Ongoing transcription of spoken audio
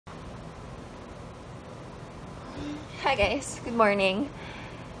Hi guys, good morning.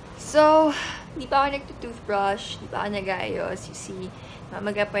 So, di pa ako nagtutoothbrush, di pa ako nag-aayos. You see,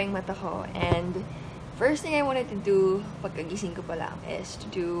 mamaga pa yung mata ko. And first thing I wanted to do, pagkagising ko pa lang, is to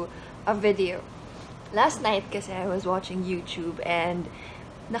do a video. Last night kasi I was watching YouTube and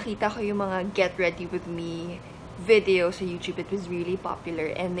nakita ko yung mga get ready with me video sa YouTube. It was really popular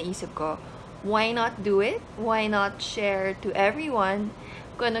and naisip ko, why not do it? Why not share to everyone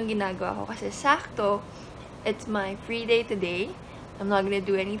kung anong ginagawa ko? Kasi sakto, it's my free day today. I'm not gonna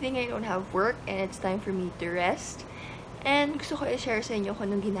do anything. I don't have work and it's time for me to rest. And gusto ko i-share sa inyo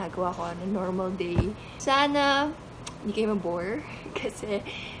kung anong ginagawa ko on a normal day. Sana hindi kayo mabore kasi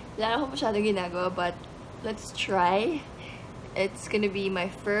wala akong masyadong ginagawa, but let's try. It's gonna be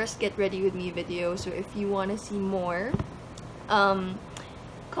my first get ready with me video. So if you wanna see more,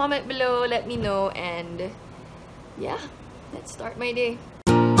 comment below, let me know, and yeah, let's start my day.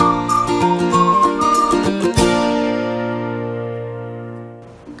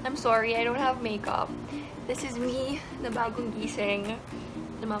 I'm sorry, I don't have makeup. This is me, na bagong gising.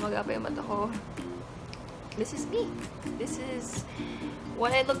 Namamaga pa yung mata ko. This is me. This is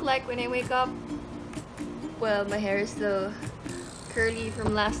what I look like when I wake up. Well, my hair is still curly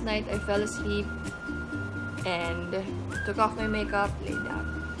from last night. I fell asleep and took off my makeup, laid down.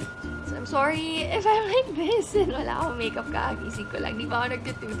 So I'm sorry if I'm like this and wala akong makeup kakagising ko lang. Di pa ako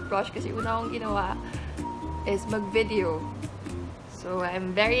nagtutoothbrush kasi una akong ginawa is mag-video. So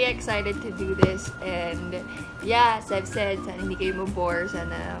I'm very excited to do this, and yeah, as I've said, sana hindi kayo mabore,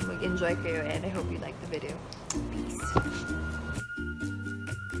 sana mag-enjoy kayo, and I hope you like the video. Peace!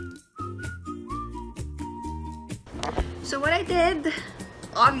 So what I did,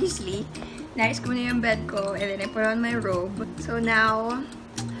 obviously, nice ko na yung bed ko, and then I put on my robe. So now,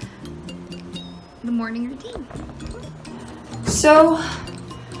 the morning routine. So,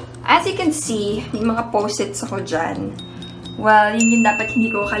 as you can see, may mga post-its ako dyan. Well, yun yung dapat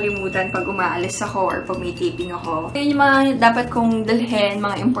hindi ko kalimutan pag umaalis ako or pag may taping ako. Yun yung mga dapat kong dalhin,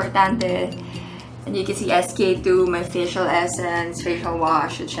 mga importante. And you can see SK2, my facial essence, facial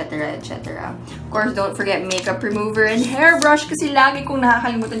wash, etc. etc. Of course, don't forget makeup remover and hairbrush kasi lagi kong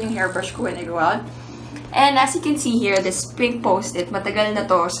nakakalimutan yung hairbrush ko when I go out. And as you can see here, this pink post-it, matagal na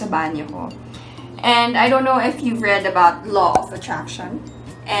to sa banyo ko. And I don't know if you've read about Law of Attraction.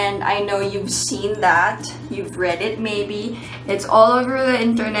 And I know you've seen that, you've read it maybe. It's all over the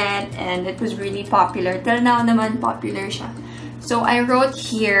internet and it was really popular. Till now naman popular siya. So I wrote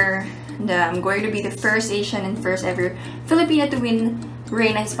here that I'm going to be the first Asian and first ever Filipina to win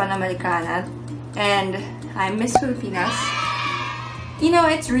Reina Hispanoamericana. And I'm Miss Filipinas. You know,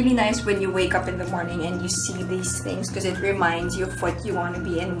 it's really nice when you wake up in the morning and you see these things because it reminds you of what you want to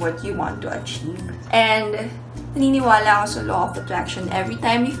be and what you want to achieve. And naniniwala ako sa law of attraction. Every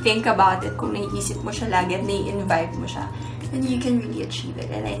time you think about it, kung naiisip mo siya lagi at nai-invite mo siya, then you can really achieve it.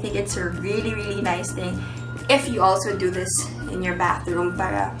 And I think it's a really, really nice thing if you also do this in your bathroom.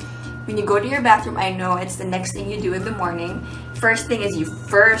 Para when you go to your bathroom, I know it's the next thing you do in the morning. First thing is you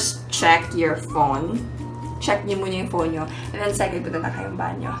first check your phone. Check niyo muna yung phone nyo. And then second, punta na kayong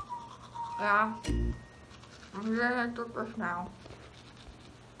banyo. Yeah. I'm gonna toothbrush now.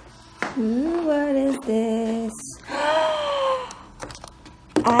 Ooh, what is this?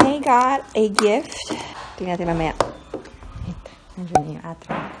 I got a gift. Tingnan natin mamaya. Nandiyan na yung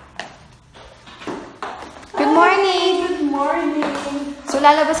atro. Good morning! Good morning! So,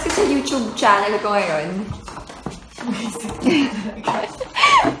 lalabas ka sa YouTube channel ko ngayon.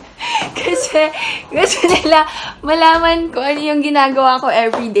 Kasi gusto nila malaman ko ano yung ginagawa ko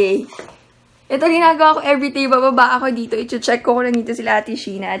everyday. Ito ginagawa ko everyday. Bababa ako dito. I-check ko kung nandito sila Ate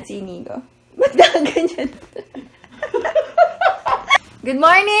Sheena at si Inigo. Ba't na ganyan? Good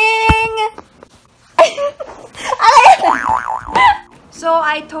morning! So,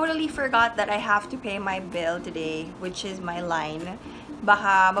 I totally forgot that I have to pay my bill today, which is my line.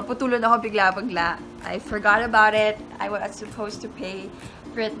 Baka maputulod ako bigla-bigla. I forgot about it. I was supposed to pay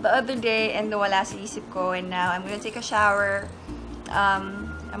for it the other day and nawala sa isip ko, and now I'm gonna take a shower.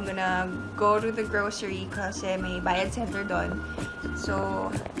 I'm gonna go to the grocery kasi may bayad center doon.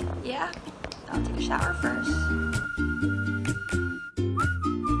 So, yeah. I'll take a shower first.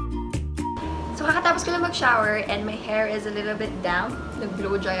 So, kakatapos ko lang mag-shower and my hair is a little bit damp.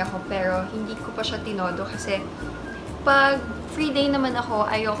 Nag-blow dry ako pero hindi ko pa siya tinodo kasi pag free day naman ako,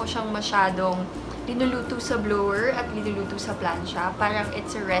 ayoko siyang masyadong linuluto sa blower at linuluto sa plancha. Parang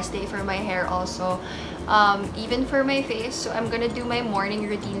it's a rest day for my hair also. Even for my face. So I'm gonna do my morning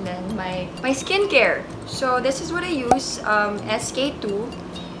routine then, my skincare. So this is what I use, SK2.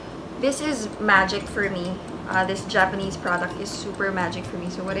 This is magic for me. This Japanese product is super magic for me.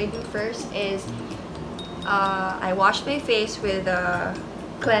 So what I do first is I washed my face with a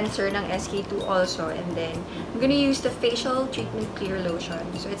cleanser ng SK2 also, and then I'm gonna use the facial treatment clear lotion.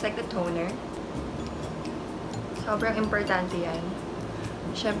 So it's like the toner. Sobrang importante yan.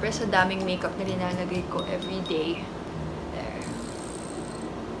 Syempre sa daming makeup na linalagay ko every day. There.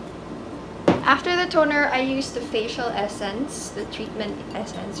 After the toner, I use the facial essence, the treatment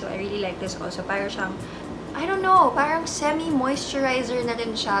essence. So I really like this also. Parang siyang, I don't know, parang semi-moisturizer na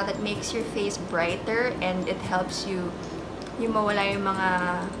rin siya that makes your face brighter, and it helps you yung mawala yung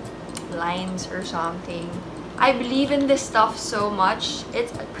mga lines or something. I believe in this stuff so much.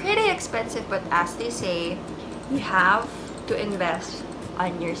 It's pretty expensive, but as they say, you have to invest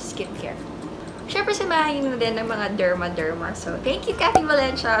on your skincare. Siyempre, samahin na din ng mga derma. So, thank you, Cathy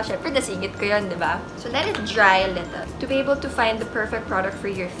Valencia. Siyempre, nasingit ko yun, diba? So, let it dry a little. To be able to find the perfect product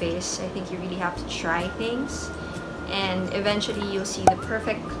for your face, I think you really have to try things. And eventually, you'll see the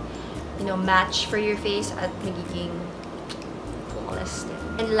perfect, match for your face at magiging flawless.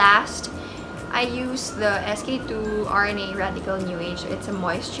 And last, I use the SK2 RNA Radical New Age. So, it's a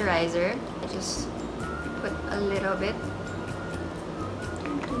moisturizer. I just put a little bit.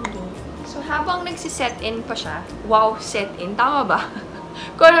 So, habang nagsiset in pa siya, wow, set in, tama ba?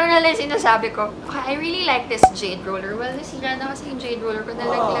 Kung ano na lang sinasabi ko. Okay, I really like this jade roller. Well, nasira na kasi yung jade roller ko,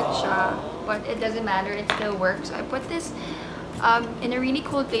 nalaglag siya. But it doesn't matter, it still works. So, I put this in a really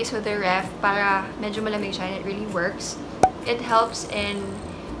cool place with the ref para medyo malamig siya, and it really works. It helps in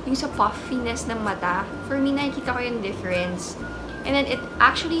yung sa puffiness ng mata. For me, nakikita ko yung difference. And then, it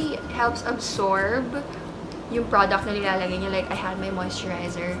actually helps absorb yung product na nilalagay niyo. Like, I had my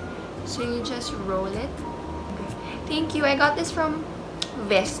moisturizer. So, you just roll it. Okay. Thank you. I got this from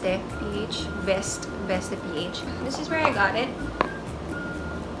Veste PH. Veste PH. This is where I got it.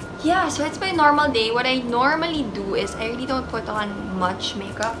 Yeah, so it's my normal day. What I normally do is I really don't put on much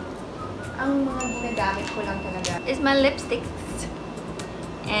makeup. Ang mga ginagamit ko lang talaga is my lipsticks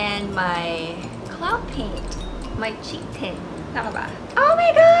and my cloud paint. My cheek tint. Tama ba? Oh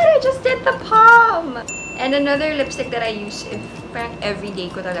my god! I just did the palm! And another lipstick that I use parang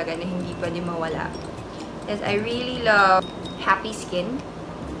everyday ko talaga na hindi pwede mawala is I really love Happy Skin.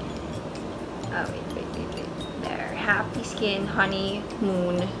 Oh, wait. There. Happy Skin Honey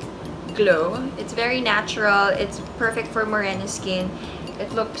Moon Glow. It's very natural. It's perfect for morena skin. It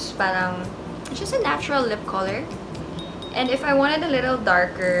looks parang, it's just a natural lip color. And if I wanted a little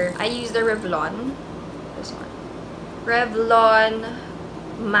darker, I use the Revlon. This one. Revlon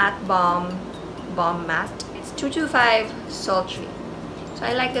Matte Balm Matte. It's 225 sultry. So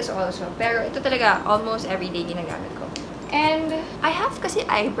I like this also. Pero ito talaga almost everyday ginagamit ko. And I have kasi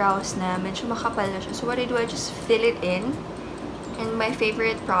eyebrows na medyo makapal na siya. So what I do, I just fill it in. And my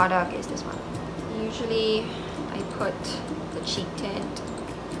favorite product is this one. Usually I put the cheek tint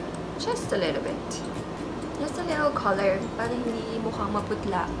just a little bit. Just a little color para hindi mukhang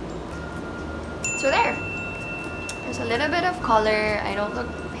maputla. So there. There's a little bit of color. I don't look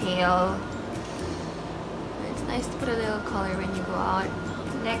pale. It's nice to put a little color when you go out.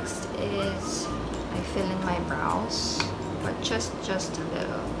 Next is I fill in my brows, but just a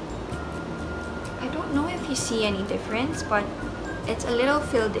little. I don't know if you see any difference, but it's a little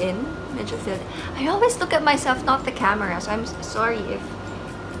filled in. Medyo filled in. I always look at myself, not the camera, so I'm sorry if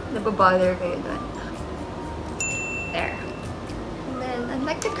nababother kayo dun. There. And then I'd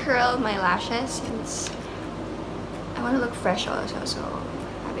like to curl my lashes since I want to look fresh also, so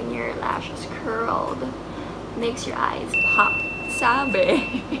having your lashes curled makes your eyes pop.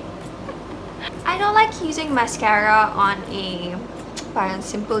 Sabi. I don't like using mascara on a parang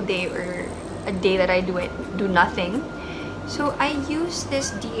simple day or a day that I do nothing. So I use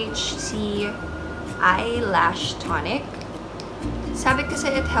this DHC eyelash tonic. Sabi kasi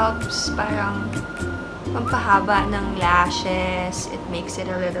it helps parang pampahaba ng lashes. It makes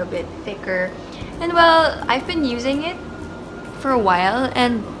it a little bit thicker. And well, I've been using it for a while,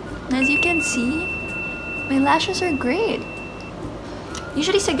 and as you can see, my lashes are great.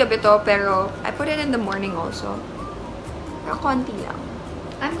 Usually sa gabi to, pero I put it in the morning also. Pero konti lang.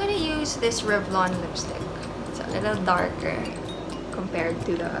 I'm gonna use this Revlon lipstick. It's a little darker compared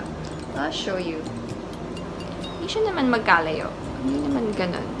to the... I'll show you. Hindi siya naman magkalayo. Hindi naman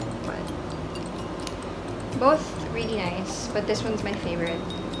ganun. But both really nice. But this one's my favorite.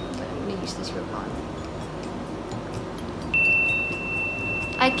 But I'm gonna use this Revlon.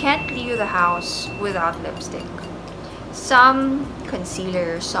 I can't leave the house without lipstick. Some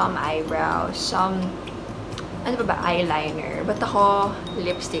concealer, some eyebrows, some ano ba eyeliner. But ako,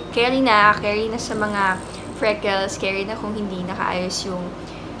 lipstick. Carry na sa mga freckles. Carry na kung hindi nakaayos yung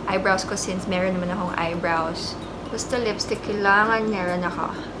eyebrows ko since meron naman akong eyebrows. Basta lipstick, kailangan meron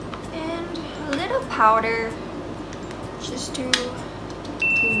ako. And little powder just to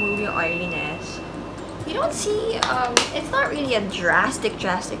remove your oiliness. You don't see, it's not really a drastic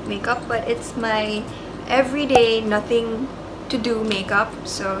makeup, but it's my everyday nothing to do makeup.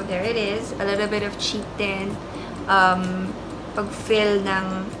 So there it is, a little bit of cheek tint, pag-fill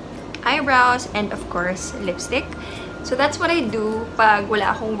ng eyebrows, and of course, lipstick. So that's what I do pag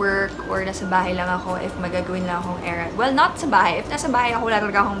wala akong work or nasa bahay lang ako, if magagawin lang akong errand. Well, not sa bahay. If nasa bahay ako, wala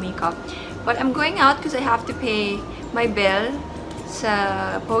talaga akong makeup. But I'm going out because I have to pay my bill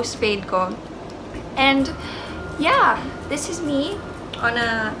sa postpaid ko. And yeah, this is me on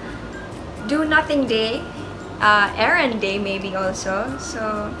a do-nothing day, errand day maybe also.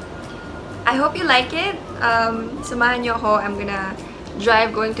 So I hope you like it. Samahan niyo ako. I'm gonna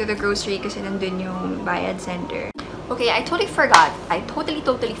drive going to the grocery kasi nandun yung bayad center. Okay, I totally forgot. I totally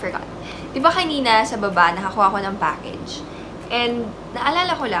forgot. Diba kanina sa baba, nakakuha ko ng package. And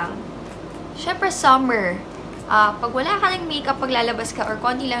naalala ko lang, syempre summer. Pag wala ka ng makeup, pag lalabas ka, or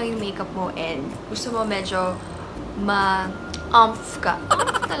konti lang yung makeup mo, and gusto mo medyo ma-umph ka.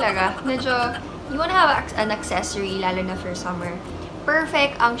 Talaga. Medyo, you wanna have an accessory, lalo na for summer.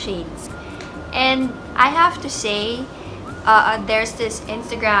 Perfect ang shades. And I have to say, there's this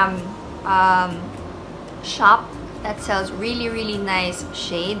Instagram shop that sells really nice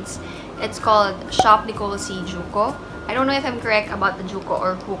shades. It's called Shop Nicole C. Juco. I don't know if I'm correct about the Juco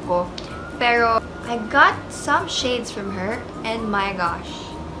or Juco, pero I got some shades from her, and my gosh,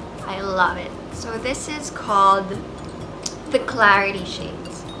 I love it. So this is called the Clarity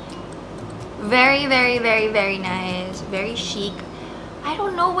shades. Very nice, very chic. I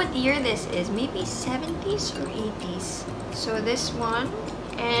don't know what year this is, maybe 70s or 80s. So this one,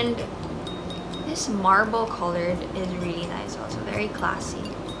 and this marble colored is really nice also, very classy.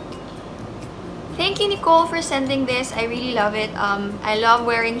 Thank you, Nicole, for sending this. I really love it. I love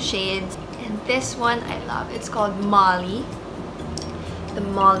wearing shades. And this one I love. It's called Molly. The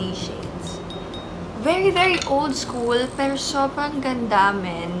Molly shades. Very old school, pero sobrang ganda,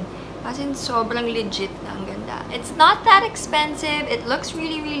 men. As in, sobrang legit na ang ganda. It's not that expensive. It looks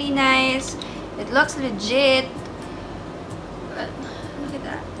really nice. It looks legit. But look at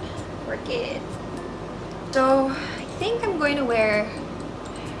that. Work it. So, I think I'm going to wear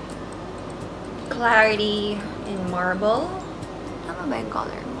Clarity in Marble. Tama ba yung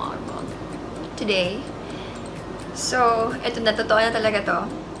color? Marble. Today. So, ito na. Totoo na talaga to.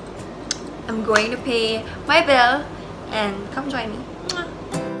 I'm going to pay my bill and come join me.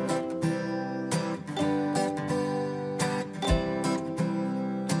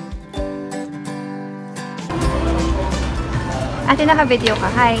 Ate, naka-video ka.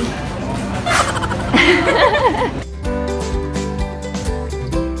 Hi!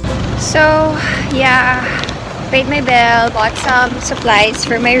 So, yeah, paid my bill, bought some supplies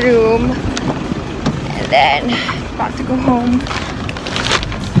for my room, and then about to go home.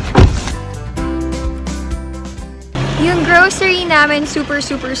 Yung grocery namin, super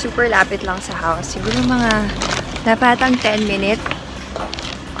lapit lang sa house. Siguro mga napatang 10 minutes.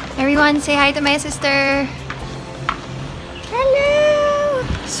 Everyone, say hi to my sister! Hello!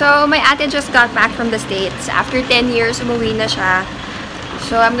 So, my ate just got back from the States. After 10 years, umuwi na siya.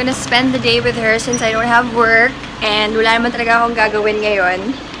 So, I'm gonna spend the day with her since I don't have work and wala naman talaga akong gagawin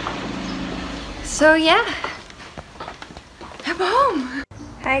ngayon. So, yeah. I'm home!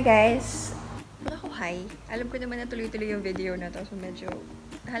 Hi, guys! Wala ko hi. Alam ko naman na tuloy-tuloy yung video na to. So, medyo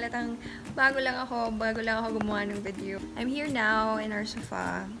halatang bago lang ako gumawa ng video. I'm here now in our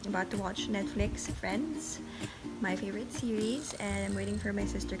sofa, about to watch Netflix, Friends, my favorite series, and I'm waiting for my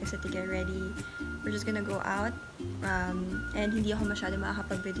sister kasi to get ready. We're just gonna go out, and hindi ako masyado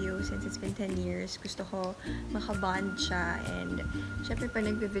makakapag-video since it's been 10 years. Gusto ko makabond siya, and syempre pag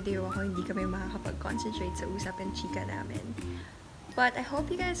nagbe-video ako, hindi kami makakapag-concentrate sa usap and chika namin. But I hope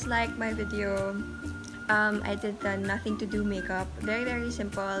you guys like my video. I did the nothing to do makeup. Very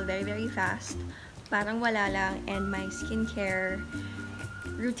simple, very fast. Parang wala lang, and my skincare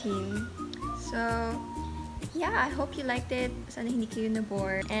routine. So, yeah, I hope you liked it. Sana hindi kayo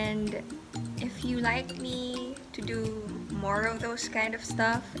na-bored. And if you like me to do more of those kind of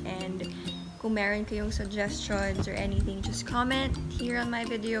stuff, and kung meron kayong suggestions or anything, just comment here on my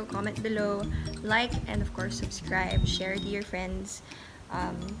video, comment below, like, and of course, subscribe, share to your friends.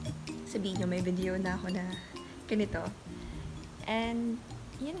 Sabihin nyo may video na ako na ganito. And,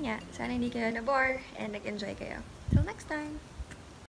 yun nga, sana hindi kayo na-bore and nag-enjoy kayo. Till next time!